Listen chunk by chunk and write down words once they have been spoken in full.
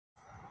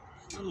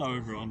Hello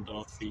everyone,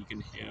 Darth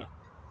Vegan here,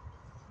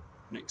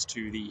 next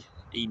to the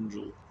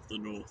Angel of the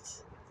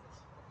North,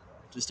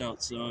 just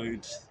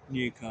outside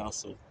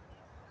Newcastle.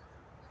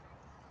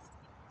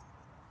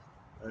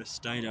 I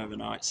stayed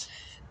overnight,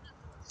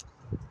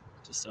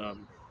 just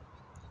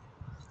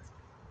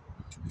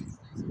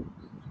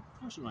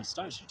quite a nice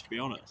statue to be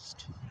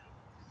honest,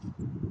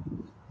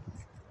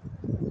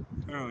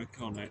 very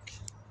iconic.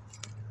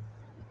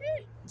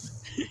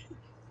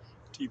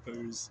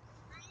 T-pose.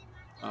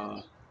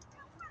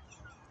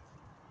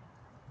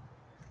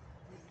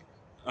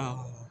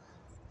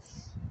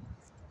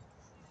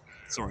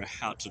 Sorry, I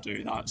had to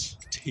do that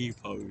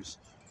T-pose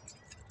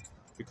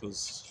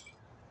because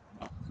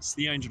it's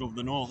the Angel of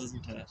the North,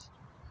 isn't it?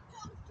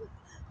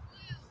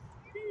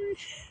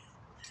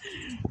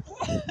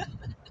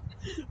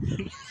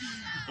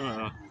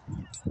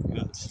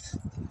 Good.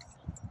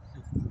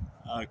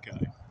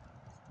 Okay.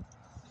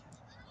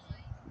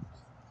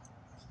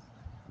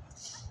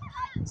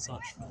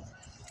 Such fun.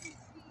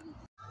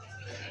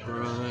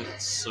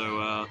 Right,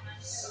 so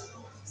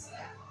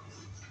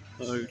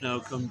I've now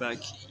come back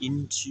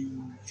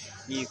into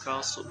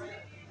Newcastle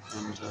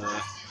and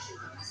to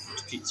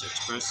Pizza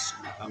Express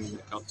and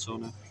Alnwick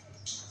Cartona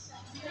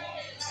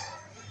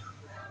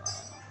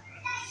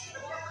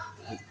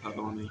with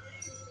pepperoni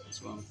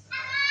as well.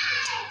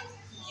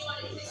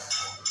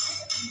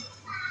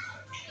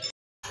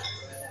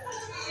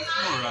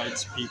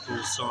 Alright people,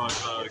 so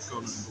I've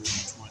gone and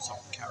bought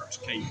myself a carrot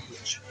cake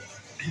which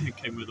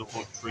came with a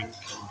hot drink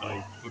and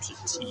I put it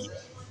tea.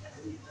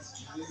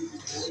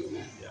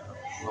 Yeah,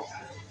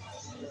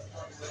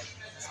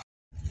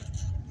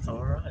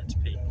 alright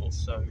people,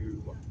 so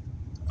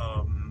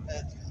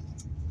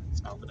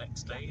it's now the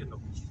next day and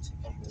I'm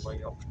on the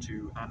way up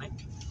to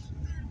Alnwick.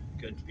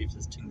 I'm going to be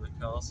visiting the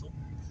castle,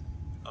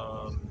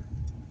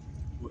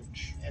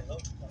 which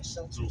is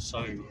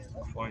also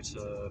quite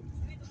a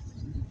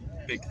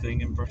big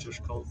thing in British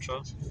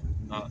culture,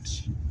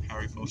 that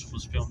Harry Potter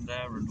was filmed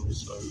there, and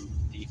also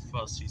the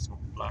first season of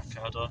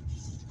Blackadder,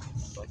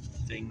 and I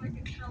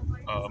think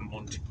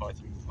Monty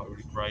Python and the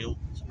Holy Grail,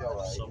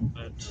 some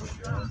bit.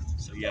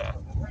 So yeah,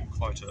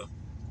 quite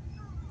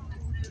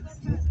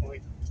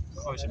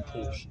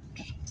important.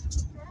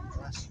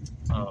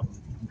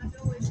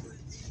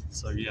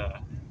 So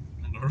yeah,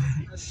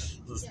 this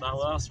is now the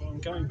last one I'm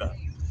going back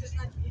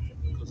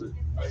because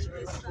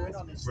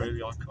it's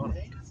really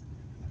iconic.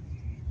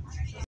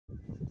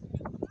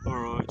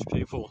 Alright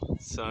people,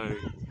 so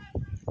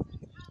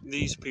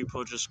these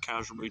people are just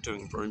casually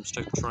doing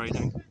broomstick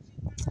trading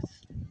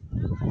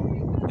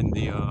in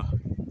the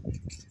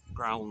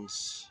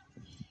grounds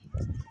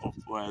of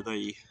where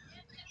they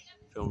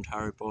filmed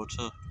Harry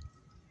Potter,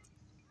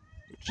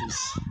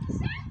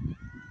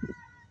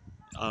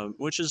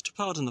 which is, to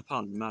pardon the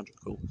pun,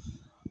 magical.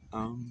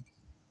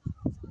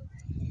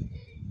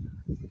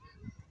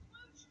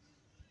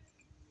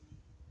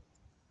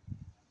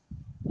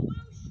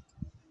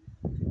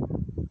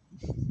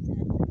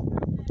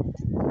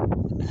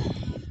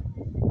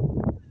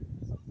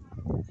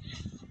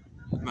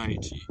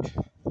 Mate,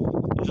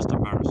 you're just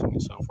embarrassing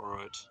yourself,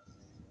 alright?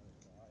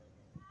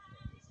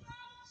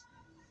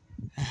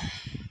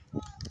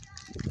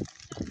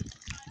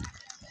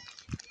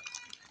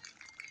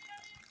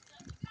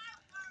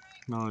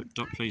 No,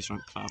 please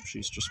don't clap,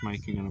 she's just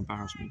making an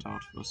embarrassment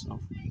out of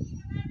herself.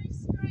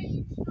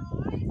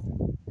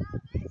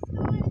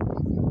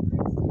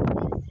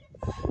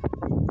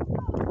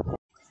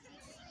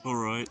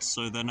 Alright,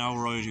 so they're now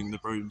riding the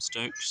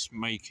broomsticks,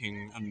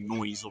 making a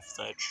noise of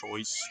their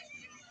choice.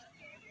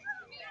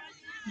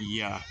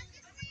 Yeah.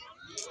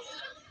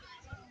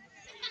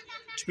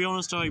 To be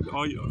honest, I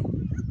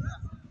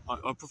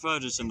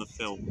preferred it in the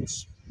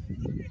films.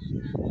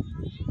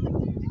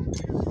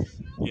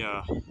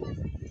 Yeah.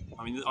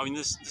 I mean,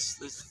 this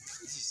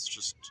is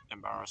just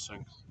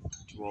embarrassing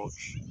to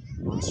watch,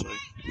 honestly.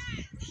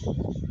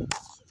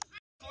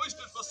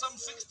 Cloistered for some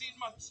 16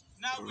 months.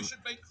 Now we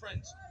should make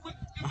friends. Quick,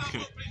 give that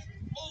look, please.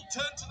 All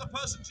turn to the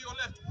person to your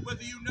left,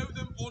 whether you know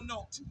them or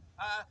not,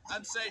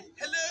 and say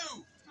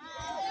hello.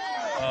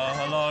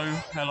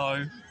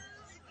 Hello.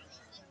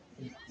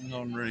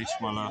 Not really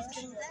to my left.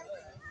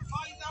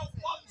 Find out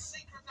one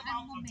secret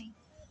about them.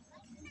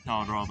 No,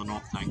 I'd rather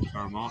not, thank you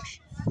very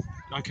much.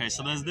 Okay,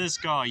 so there's this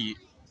guy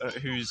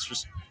who's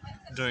just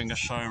doing a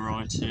show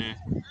right here.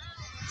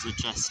 He's a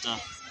jester. Now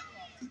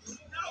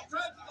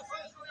turn to the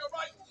person on your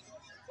right,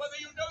 whether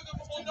you know them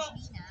or not,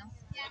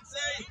 and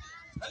say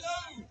hello.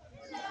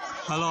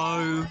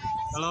 Hello.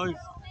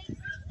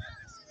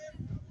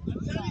 And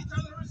tell each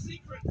other a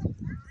secret.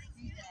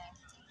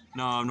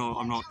 No,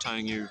 I'm not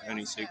telling you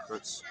any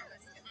secrets.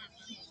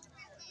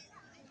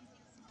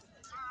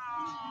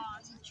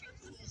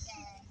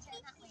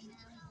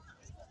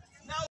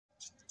 Now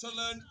to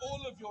learn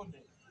all of your names.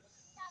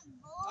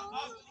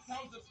 After the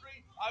count of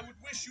 3, I would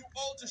wish you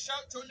all to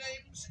shout your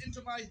names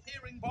into my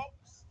hearing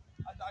box,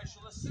 and I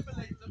shall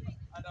assimilate them,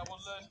 and I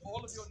will learn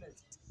all of your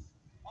names.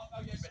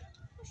 Okay, ready?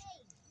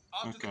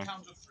 After the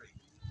count of 3.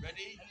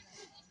 Ready?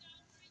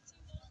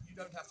 You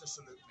don't have to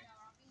salute me.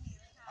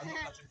 I'm not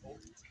that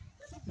important.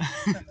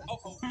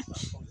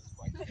 That's right.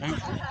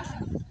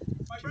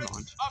 My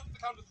friends, after the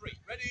count of 3.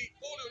 Ready?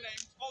 All your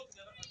names all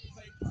together at the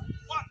same time.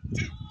 1,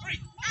 2, 3.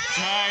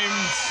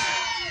 James!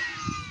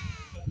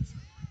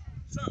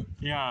 So,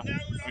 Yeah, no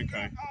longer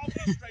okay. are we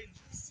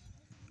strangers.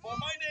 For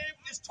my name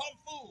is Tom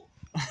Fool.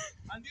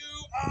 And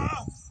you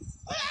are...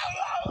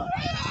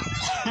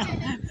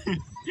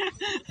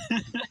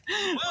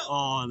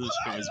 Oh, this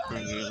guy's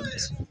brilliant.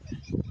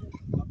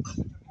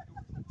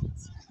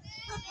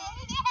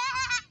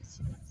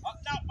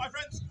 Now, my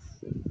friends,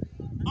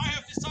 I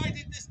have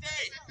decided this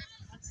day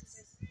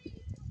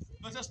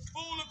that as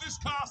fool of this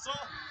castle,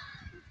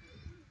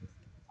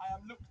 I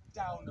am looked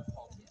down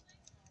upon.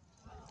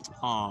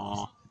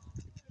 Aww.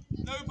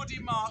 Nobody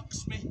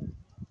marks me.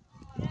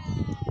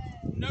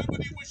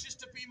 Nobody wishes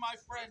to be my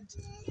friend.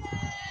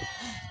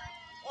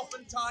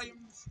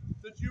 Oftentimes,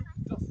 the Duke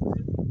does walk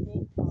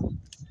by.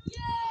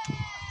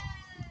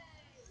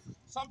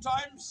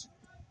 Sometimes,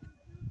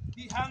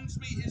 he hands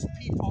me his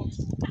peapot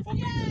for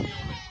me to deal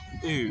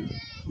with. Ew.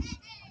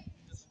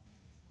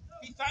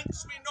 He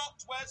thanks me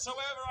not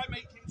wheresoever I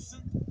make him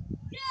soup.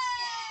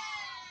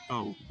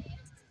 Oh.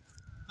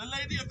 The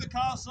lady of the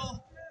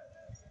castle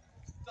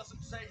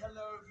doesn't say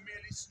hello,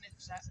 merely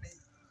sniffs at me.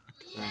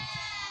 Okay.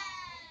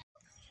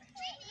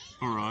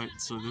 Alright,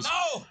 so this...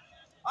 Now,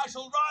 I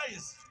shall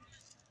rise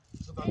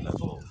to the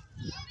level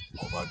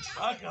of a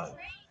dragon.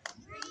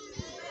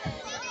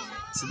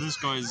 So this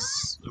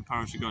guy's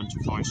apparently going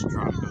to fight a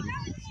dragon.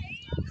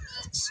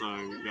 So,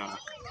 yeah.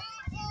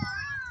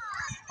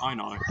 I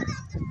know.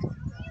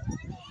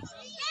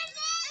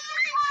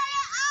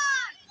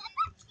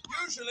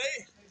 Usually,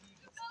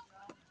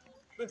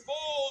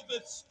 before the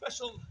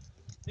special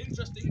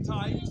interesting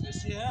times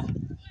this year,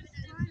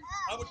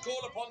 I would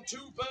call upon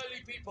 2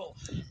 burly people,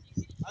 and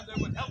they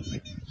would help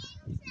me.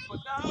 But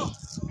now,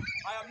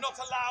 I am not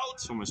allowed.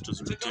 It's almost as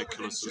to go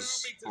ridiculous within 2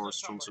 as meters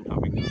Boris of Johnson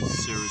someone. having a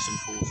serious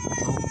important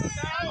job.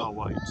 Now, Oh,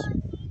 wait.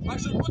 I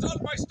shall put on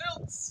my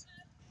stilts,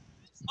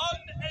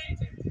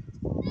 unaided.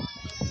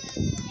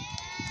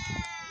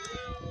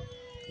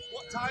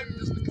 What time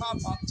does the car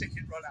park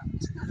ticket run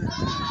out?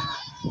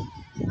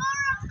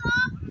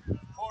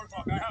 4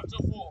 o'clock. I have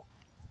till 4.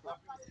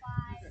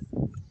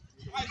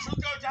 I shall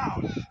go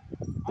down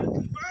and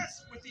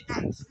converse with the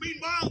ants.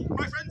 Meanwhile,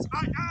 my friends,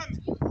 I am.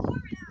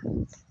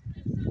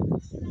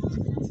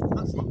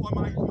 That's what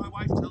my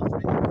wife tells me.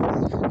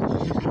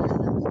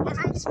 My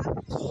friends.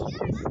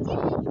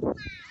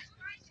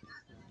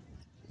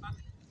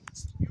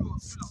 You're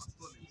not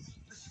bullies.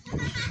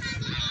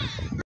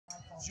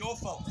 It's your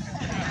fault.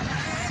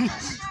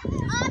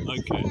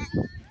 Okay.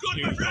 Good,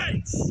 Here my we go.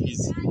 friends.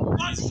 He's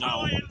Watch how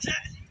now I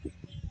inject.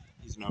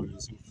 He's now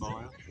using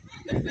fire.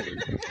 Can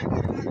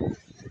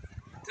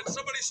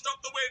somebody stop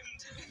the wind?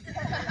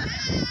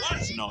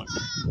 What? No.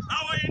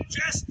 How I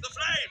ingest the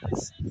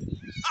flames.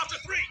 After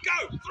 3, go.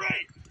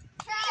 3.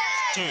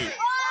 2, 1.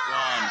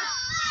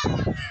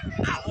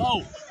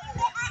 Oh!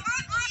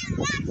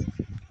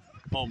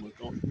 Oh my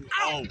god.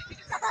 Oh!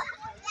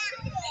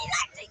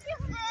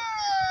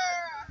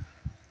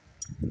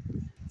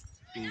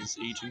 He's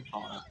eating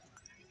fire.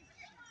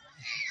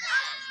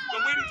 The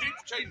wind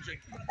keeps changing.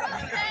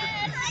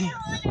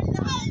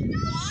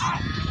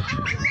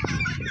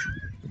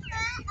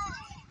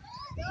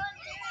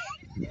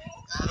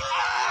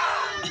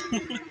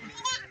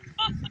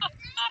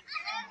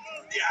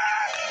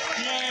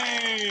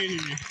 Yay!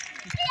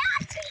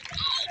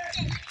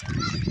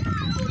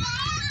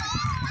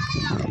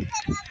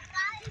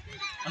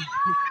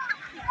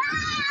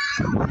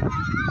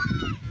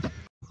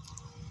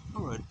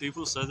 Alright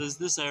people, so there's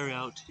this area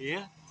out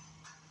here,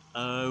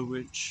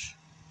 which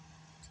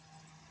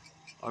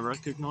I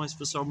recognise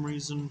for some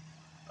reason.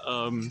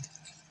 I mean,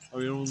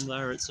 on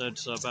there it said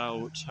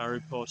about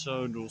Harry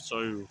Potter and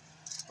also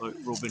like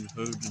Robin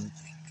Hood and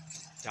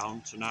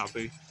Downton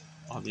Abbey.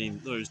 I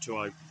mean, those 2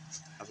 I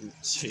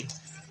haven't seen.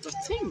 I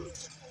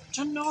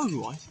don't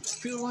know, I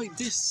feel like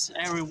this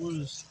area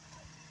was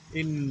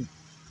in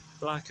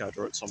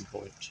Blackadder at some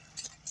point.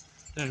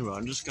 Anyway,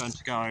 I'm just going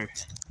to go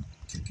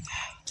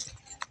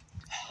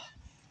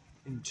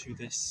into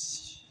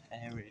this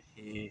area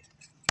here.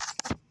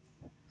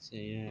 So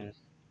yeah,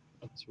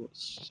 that's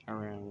what's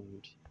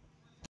around.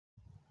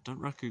 Don't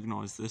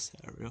recognise this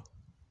area.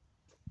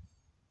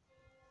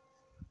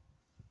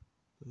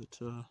 But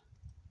for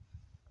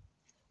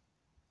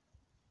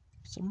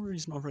some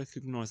reason I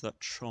recognise that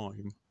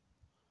chime,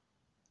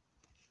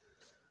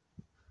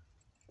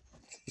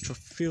 which I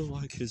feel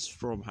like is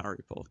from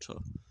Harry Potter.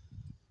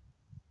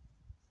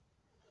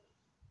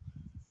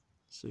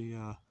 So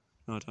yeah,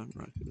 no, I don't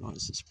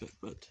recognise this bit,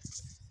 but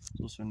it's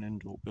also an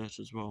indoor bit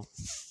as well.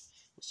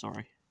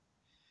 Sorry.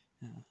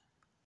 Yeah.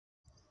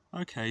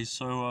 Okay,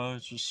 so I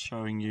was just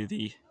showing you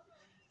the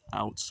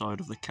outside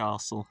of the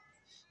castle.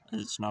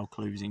 It's now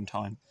closing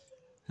time.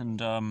 And,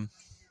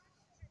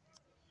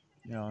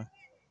 you know,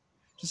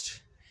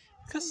 just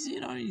because,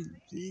 you know,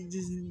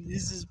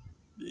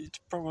 it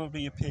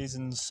probably appears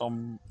in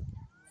some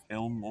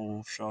film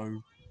or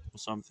show or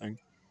something,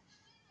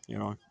 you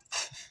know.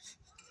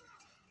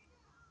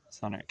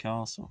 Thanet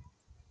Castle.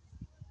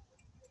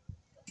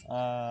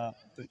 But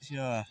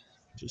yeah,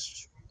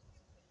 just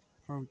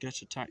probably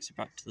get a taxi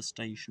back to the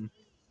station.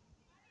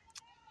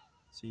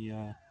 See,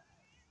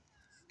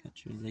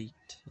 catch you later.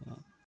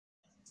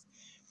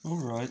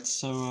 Alright,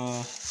 so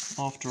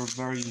after a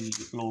very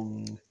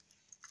long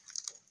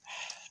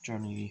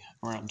journey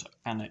around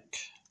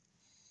Alnwick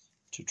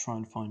to try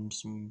and find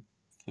some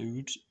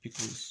food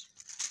because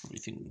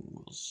everything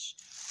was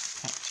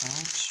packed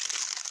out,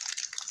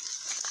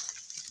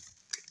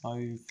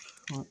 I've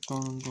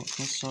gone and got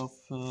myself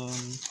a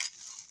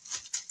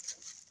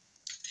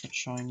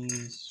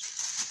Chinese.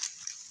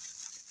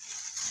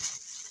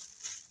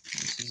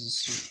 This is a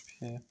soup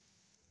here.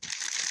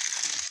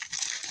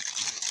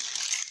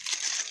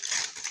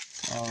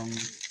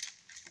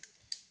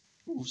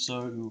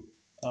 Also,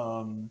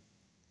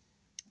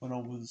 when I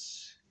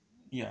was,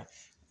 yeah,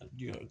 I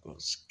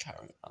was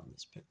carrying around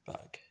this big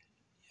bag.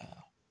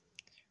 Yeah,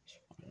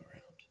 just running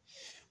around.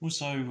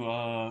 Also,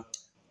 on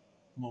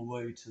my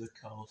way to the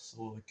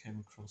castle, I came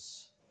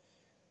across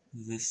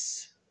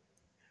this.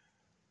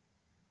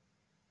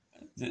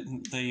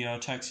 The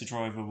taxi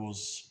driver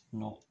was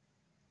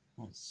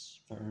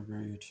very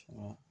rude.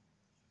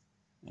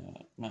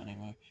 Not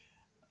anyway.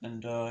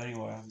 And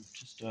anyway, I'm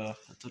just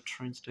at the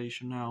train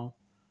station now.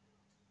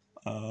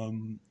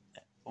 On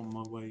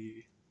my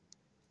way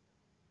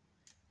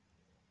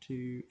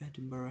to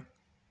Edinburgh,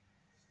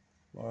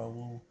 where I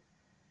will.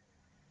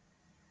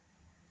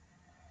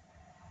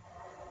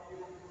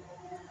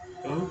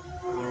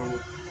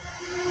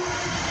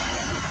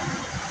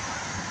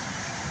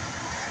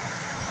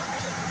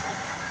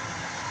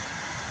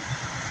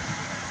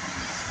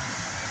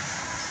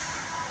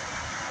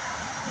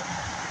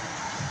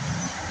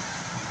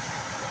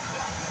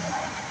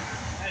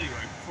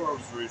 Anyway, before I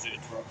was rudely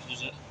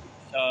interrupted it,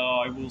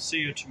 I will see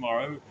you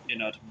tomorrow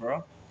in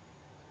Edinburgh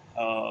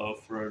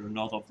for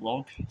another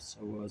vlog.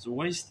 So as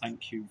always,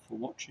 thank you for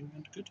watching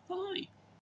and goodbye.